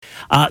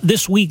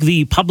This week,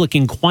 the public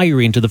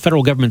inquiry into the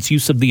federal government's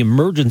use of the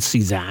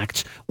Emergencies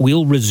Act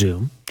will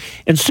resume.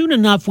 And soon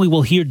enough, we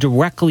will hear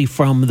directly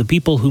from the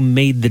people who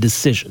made the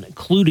decision,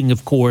 including,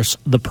 of course,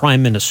 the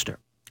Prime Minister.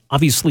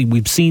 Obviously,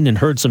 we've seen and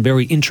heard some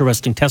very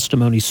interesting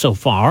testimonies so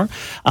far.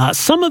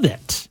 Some of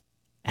it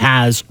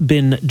has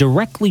been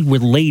directly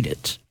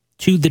related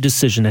to the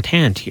decision at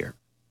hand here,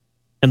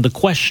 and the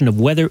question of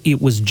whether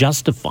it was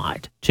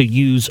justified to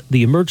use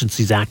the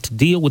Emergencies Act to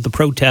deal with the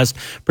protest,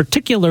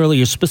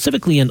 particularly or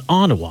specifically in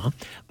Ottawa,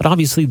 but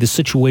obviously the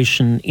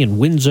situation in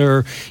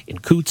Windsor, in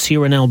Coutts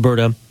here in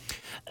Alberta.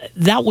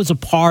 That was a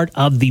part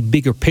of the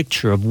bigger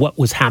picture of what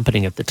was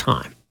happening at the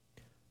time.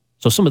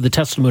 So some of the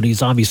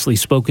testimonies obviously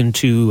spoken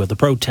to the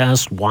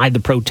protest, why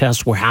the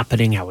protests were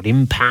happening, how it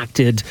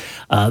impacted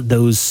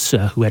those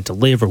who had to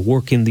live or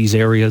work in these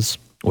areas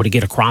or to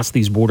get across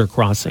these border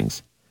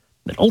crossings.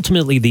 But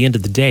ultimately, at the end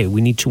of the day,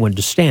 we need to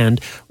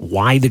understand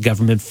why the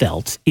government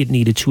felt it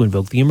needed to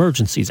invoke the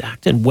Emergencies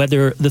Act and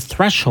whether the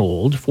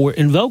threshold for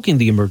invoking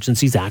the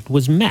Emergencies Act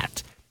was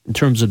met in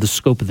terms of the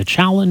scope of the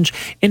challenge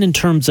and in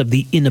terms of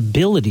the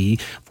inability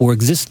for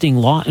existing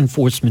law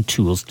enforcement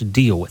tools to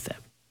deal with it.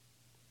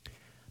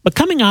 But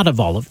coming out of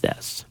all of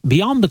this,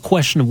 beyond the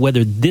question of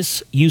whether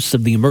this use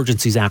of the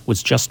Emergencies Act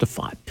was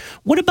justified,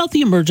 what about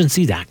the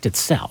Emergencies Act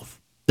itself?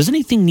 Does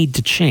anything need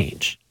to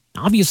change?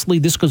 Obviously,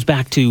 this goes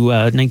back to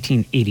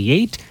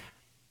 1988.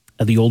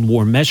 The Old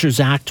War Measures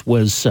Act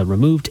was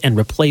removed and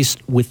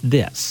replaced with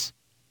this.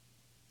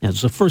 Now,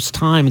 it's the first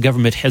time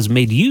government has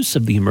made use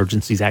of the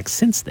Emergencies Act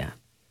since then.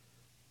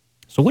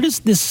 So what does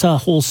this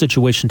whole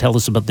situation tell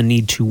us about the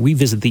need to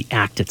revisit the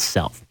Act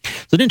itself?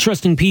 It's an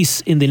interesting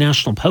piece in the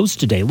National Post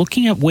today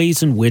looking at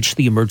ways in which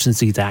the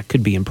Emergencies Act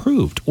could be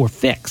improved or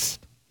fixed.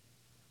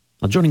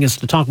 Now, joining us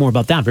to talk more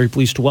about that, very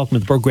pleased to welcome to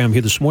the program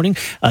here this morning,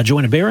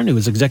 Joanna Baron, who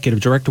is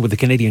Executive Director with the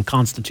Canadian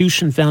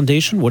Constitution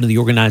Foundation, one of the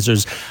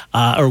organizations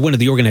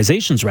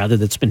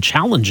that's been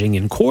challenging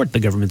in court the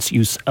government's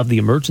use of the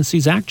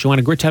Emergencies Act.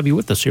 Joanna, great to have you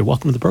with us here.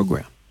 Welcome to the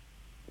program.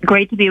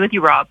 Great to be with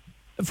you, Rob.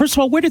 First of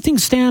all, where do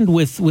things stand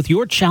with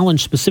your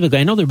challenge specifically?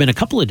 I know there have been a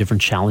couple of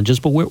different challenges,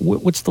 but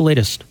what's the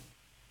latest?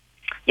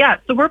 Yeah,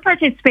 so we're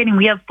participating.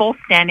 We have full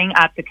standing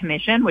at the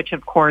commission, which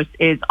of course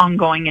is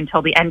ongoing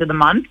until the end of the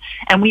month.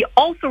 And we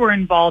also are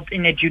involved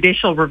in a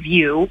judicial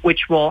review,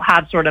 which will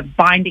have sort of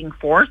binding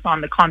force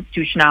on the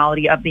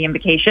constitutionality of the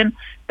invocation.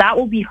 That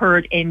will be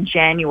heard in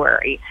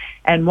January.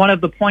 And one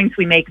of the points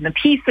we make in the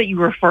piece that you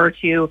refer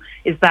to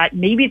is that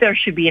maybe there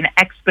should be an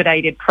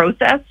expedited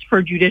process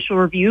for judicial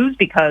reviews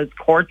because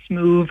courts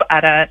move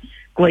at a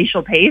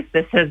glacial pace.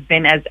 This has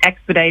been as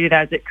expedited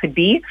as it could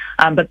be,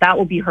 but that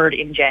will be heard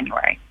in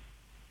January.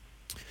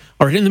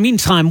 All right. In the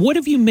meantime, what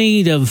have you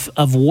made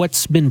of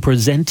what's been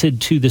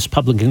presented to this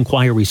public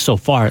inquiry so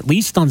far, at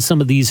least on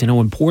some of these,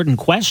 important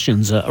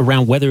questions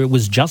around whether it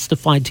was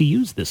justified to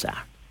use this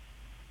act?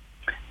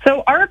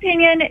 So our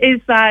opinion is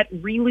that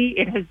really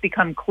it has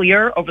become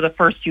clear over the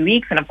first few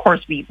weeks, and of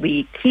course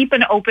we keep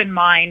an open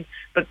mind,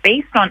 but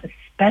based on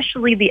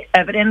especially the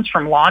evidence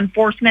from law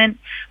enforcement,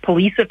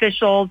 police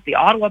officials, the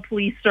Ottawa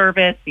Police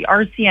Service, the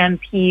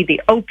RCMP,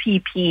 the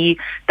OPP,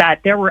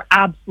 that there were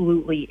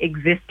absolutely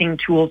existing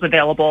tools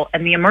available.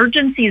 And the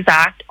Emergencies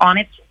Act on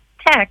its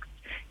text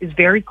is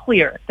very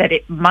clear that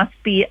it must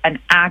be an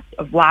act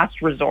of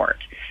last resort.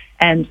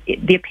 And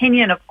the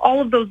opinion of all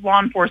of those law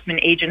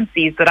enforcement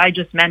agencies that I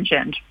just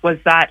mentioned was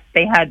that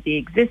they had the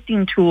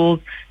existing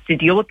tools to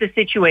deal with the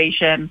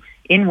situation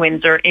in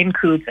Windsor, in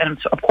Coutts, and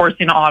of course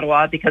in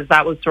Ottawa, because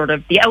that was sort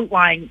of the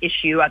outlying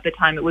issue at the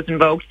time it was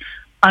invoked,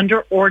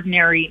 under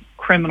ordinary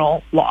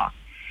criminal law.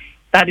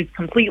 That is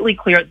completely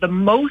clear. The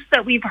most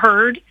that we've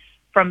heard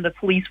from the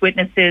police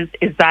witnesses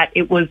is that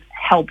it was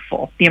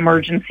helpful, the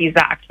Emergencies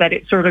Act, that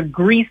it sort of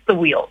greased the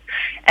wheels.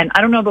 And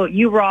I don't know about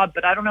you, Rob,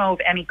 but I don't know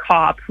of any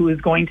cop who is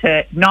going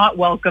to not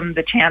welcome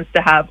the chance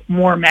to have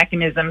more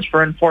mechanisms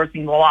for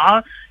enforcing the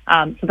law,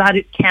 so that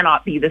it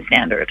cannot be the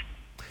standard.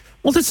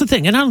 Well, that's the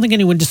thing, and I don't think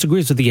anyone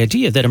disagrees with the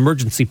idea that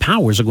emergency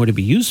powers are going to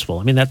be useful.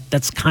 I mean,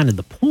 that's kind of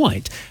the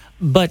point.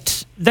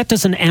 But that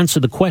doesn't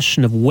answer the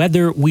question of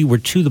whether we were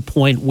to the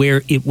point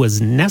where it was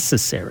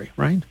necessary,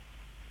 right?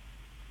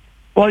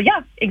 Well,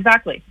 yeah,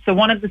 exactly. So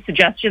one of the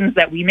suggestions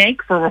that we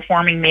make for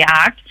reforming the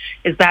Act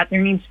is that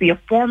there needs to be a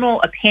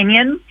formal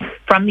opinion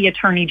from the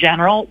Attorney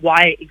General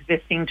why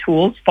existing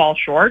tools fall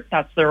short.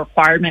 That's the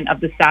requirement of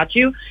the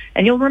statute.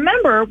 And you'll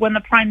remember when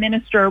the Prime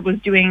Minister was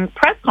doing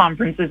press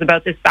conferences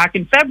about this back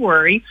in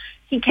February,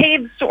 he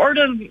gave sort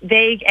of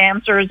vague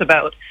answers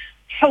about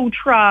tow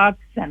trucks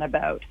and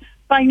about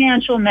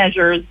financial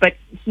measures, but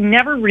he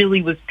never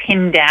really was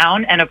pinned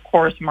down. And of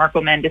course,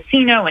 Marco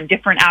Mendicino and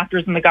different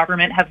actors in the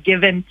government have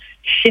given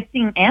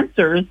shifting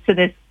answers to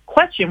this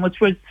question,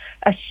 which was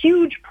a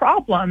huge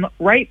problem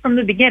right from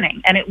the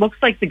beginning. And it looks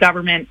like the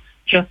government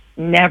just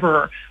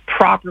never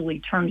properly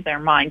turned their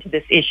mind to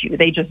this issue.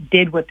 They just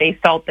did what they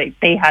felt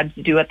they had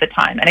to do at the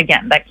time. And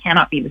again, that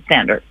cannot be the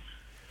standard.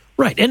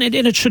 Right, and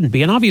it shouldn't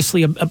be. And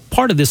obviously, a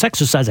part of this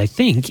exercise, I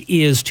think,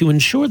 is to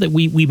ensure that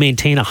we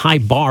maintain a high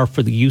bar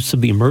for the use of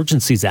the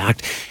Emergencies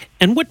Act.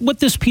 And what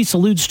this piece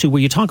alludes to,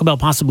 where you talk about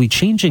possibly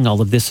changing all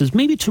of this, is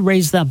maybe to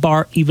raise that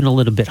bar even a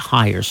little bit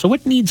higher. So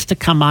what needs to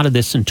come out of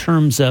this in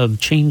terms of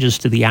changes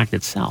to the act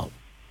itself?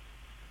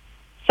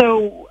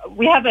 So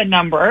we have a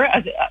number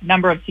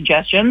of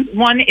suggestions.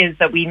 One is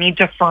that we need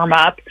to firm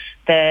up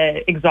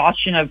the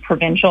exhaustion of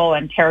provincial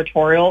and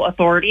territorial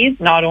authorities,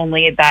 not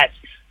only that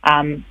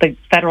the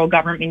federal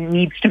government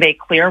needs to make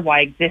clear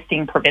why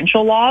existing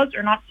provincial laws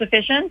are not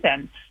sufficient.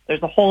 And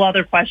there's a whole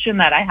other question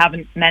that I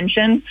haven't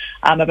mentioned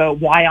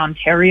about why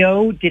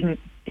Ontario didn't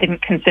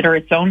consider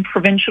its own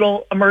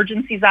Provincial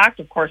Emergencies Act.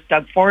 Of course,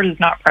 Doug Ford is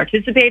not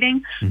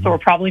participating, so we're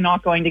probably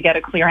not going to get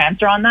a clear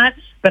answer on that.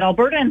 But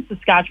Alberta and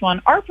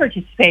Saskatchewan are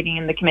participating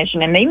in the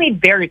commission, and they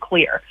made very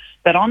clear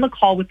that on the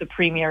call with the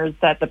premiers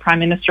that the Prime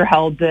Minister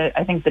held, the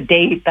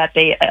day that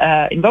they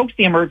invoked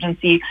the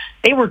emergency,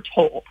 they were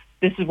told,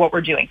 this is what we're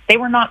doing. They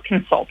were not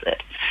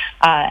consulted.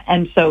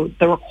 And so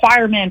the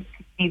requirement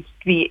needs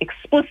to be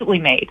explicitly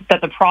made that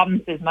the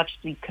provinces must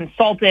be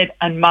consulted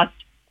and must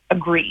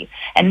agree,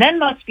 and then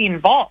must be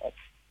involved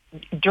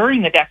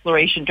during the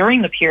declaration,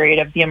 during the period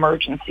of the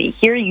emergency.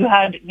 Here you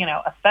had,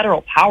 a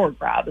federal power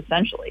grab,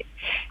 essentially.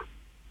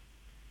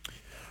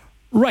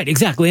 Right,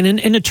 exactly. And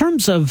in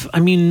terms of,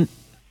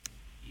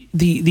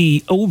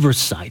 the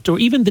oversight or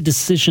even the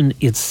decision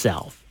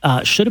itself,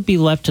 should it be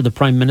left to the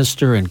Prime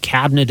Minister and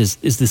Cabinet? Is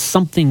this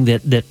something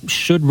that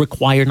should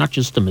require not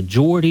just a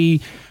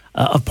majority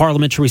of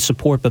parliamentary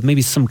support, but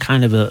maybe some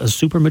kind of a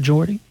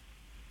supermajority?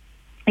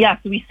 Yeah,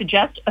 so we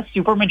suggest a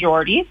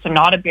supermajority, so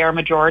not a bare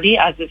majority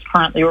as is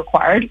currently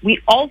required.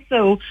 We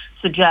also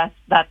suggest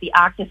that the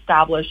Act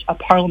establish a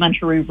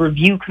parliamentary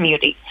review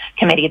committee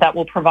that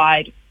will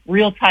provide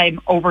real-time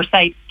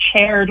oversight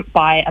chaired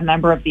by a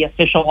member of the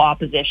official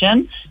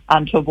opposition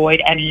to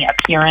avoid any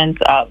appearance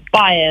of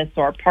bias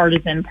or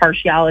partisan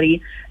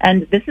partiality.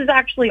 And this is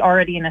actually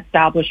already an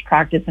established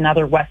practice in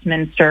other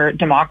Westminster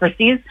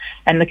democracies.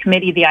 And the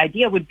committee, the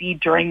idea would be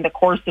during the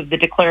course of the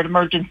declared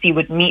emergency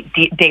would meet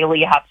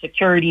daily, have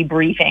security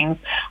briefings,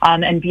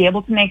 and be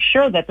able to make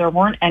sure that there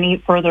weren't any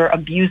further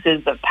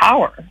abuses of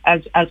power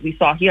as we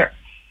saw here.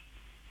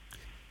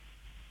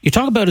 You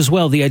talk about as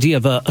well the idea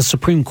of a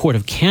Supreme Court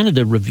of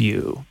Canada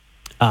review.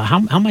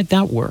 How might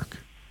that work?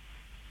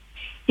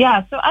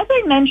 Yeah, so as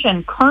I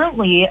mentioned,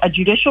 currently a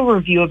judicial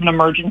review of an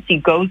emergency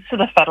goes to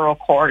the federal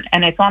court,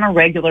 and it's on a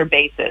regular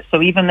basis.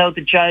 So even though the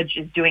judge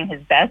is doing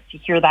his best to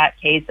hear that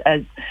case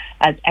as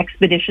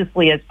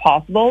expeditiously as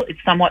possible,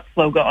 it's somewhat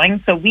slow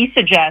going. So we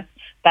suggest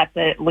that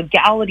the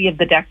legality of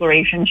the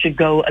declaration should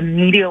go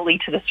immediately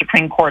to the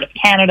Supreme Court of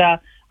Canada,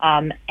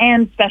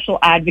 and special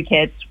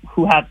advocates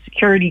who have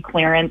security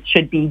clearance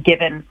should be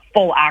given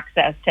full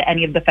access to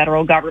any of the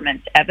federal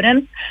government's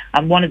evidence.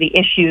 One of the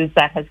issues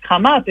that has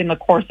come up in the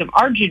course of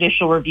our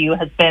judicial review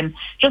has been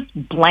just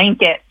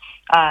blanket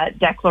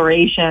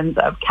declarations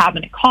of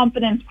cabinet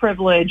confidence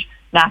privilege,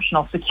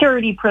 national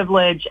security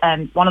privilege,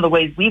 and one of the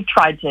ways we've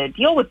tried to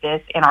deal with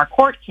this in our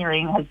court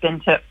hearing has been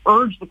to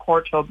urge the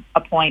court to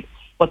appoint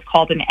what's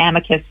called an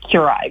amicus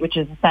curiae, which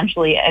is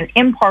essentially an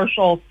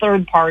impartial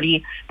third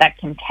party that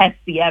can test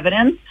the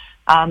evidence,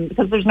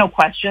 because there's no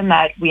question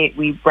that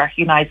we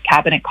recognize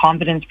cabinet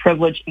confidence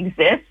privilege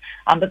exists,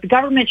 but the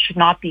government should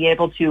not be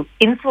able to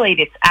insulate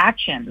its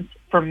actions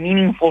from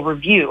meaningful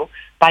review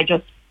by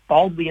just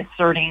baldly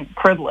asserting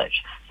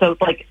privilege. So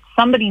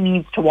somebody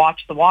needs to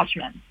watch the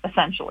watchmen,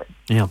 essentially.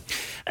 Yeah.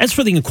 As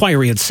for the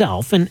inquiry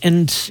itself, and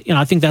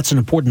I think that's an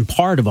important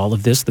part of all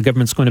of this. The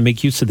government's going to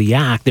make use of the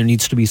act. There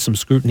needs to be some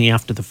scrutiny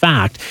after the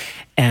fact.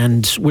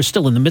 And we're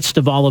still in the midst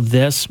of all of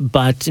this.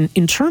 But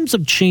in terms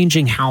of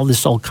changing how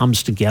this all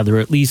comes together,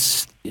 at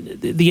least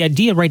the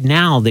idea right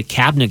now that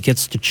Cabinet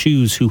gets to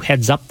choose who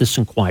heads up this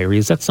inquiry,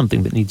 is that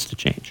something that needs to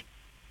change?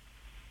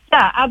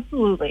 Yeah,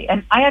 absolutely.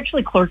 And I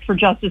actually clerked for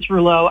Justice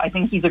Rouleau. I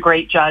think he's a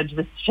great judge.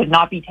 This should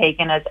not be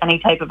taken as any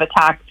type of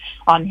attack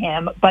on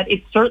him. But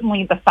it's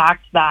certainly the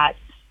fact that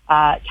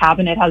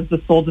Cabinet has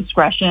the sole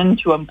discretion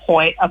to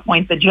appoint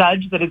the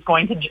judge that is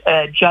going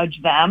to judge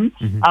them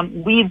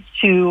leads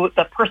to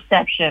the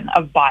perception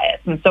of bias.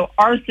 And so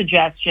our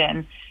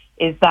suggestion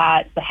is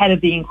that the head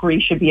of the inquiry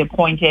should be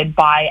appointed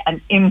by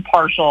an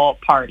impartial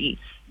party,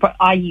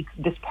 i.e.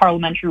 this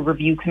parliamentary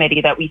review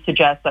committee that we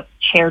suggest that's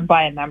chaired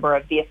by a member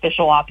of the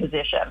official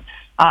opposition.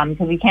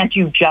 Because we can't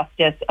do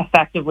justice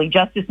effectively.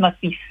 Justice must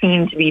be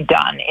seen to be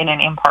done in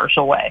an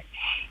impartial way.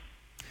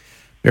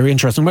 Very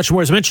interesting. Much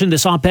more is mentioned.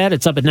 This op-ed,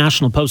 it's up at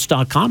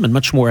nationalpost.com and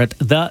much more at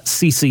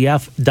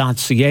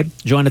theccf.ca.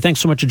 Joanna,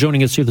 thanks so much for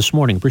joining us here this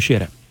morning.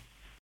 Appreciate it.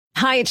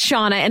 Hi, it's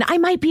Shauna, and I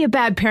might be a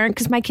bad parent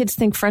because my kids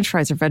think French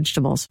fries are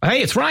vegetables.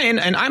 Hey, it's Ryan,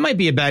 and I might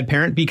be a bad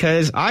parent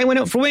because I went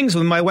out for wings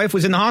when my wife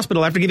was in the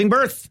hospital after giving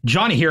birth.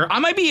 Johnny here. I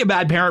might be a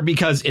bad parent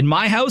because in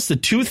my house, the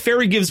tooth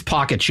fairy gives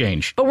pocket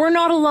change. But we're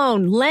not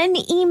alone. Len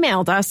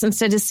emailed us and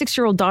said his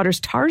 6-year-old daughter's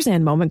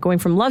Tarzan moment going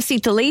from love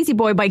seat to lazy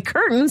boy by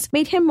curtains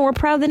made him more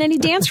proud than any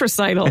dance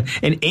recital.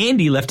 And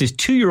Andy left his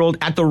 2-year-old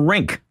at the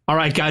rink. All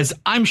right, guys,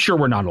 I'm sure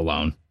we're not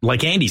alone.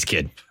 Like Andy's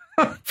kid.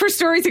 For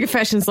stories and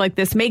confessions like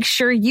this, make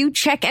sure you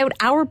check out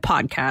our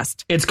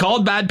podcast. It's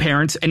called Bad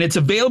Parents, and it's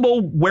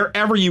available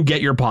wherever you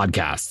get your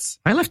podcasts.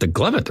 I left a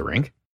glove at the rink.